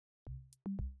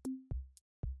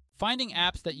Finding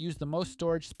apps that use the most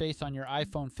storage space on your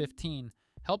iPhone 15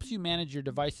 helps you manage your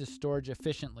device's storage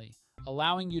efficiently,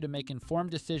 allowing you to make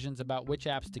informed decisions about which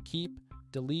apps to keep,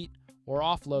 delete, or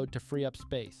offload to free up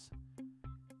space.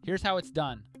 Here's how it's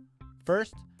done.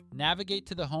 First, navigate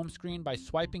to the home screen by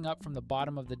swiping up from the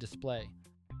bottom of the display.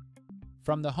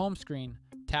 From the home screen,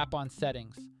 tap on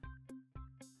Settings.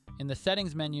 In the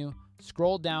Settings menu,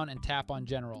 scroll down and tap on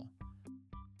General.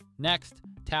 Next,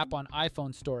 tap on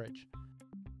iPhone Storage.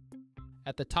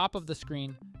 At the top of the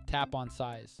screen, tap on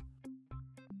Size.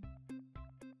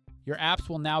 Your apps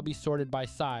will now be sorted by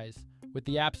size, with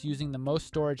the apps using the most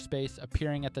storage space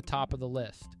appearing at the top of the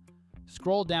list.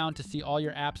 Scroll down to see all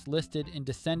your apps listed in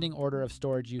descending order of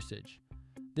storage usage.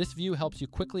 This view helps you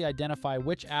quickly identify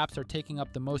which apps are taking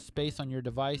up the most space on your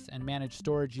device and manage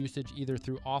storage usage either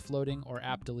through offloading or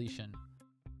app deletion.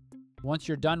 Once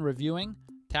you're done reviewing,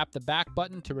 tap the back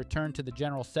button to return to the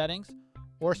general settings,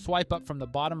 or swipe up from the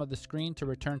bottom of the screen to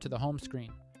return to the home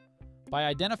screen. By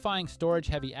identifying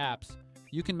storage-heavy apps,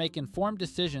 you can make informed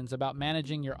decisions about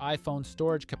managing your iPhone's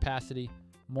storage capacity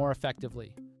more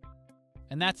effectively.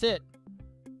 And that's it.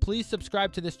 Please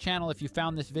subscribe to this channel if you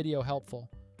found this video helpful.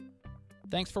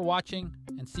 Thanks for watching,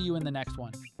 and see you in the next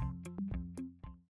one.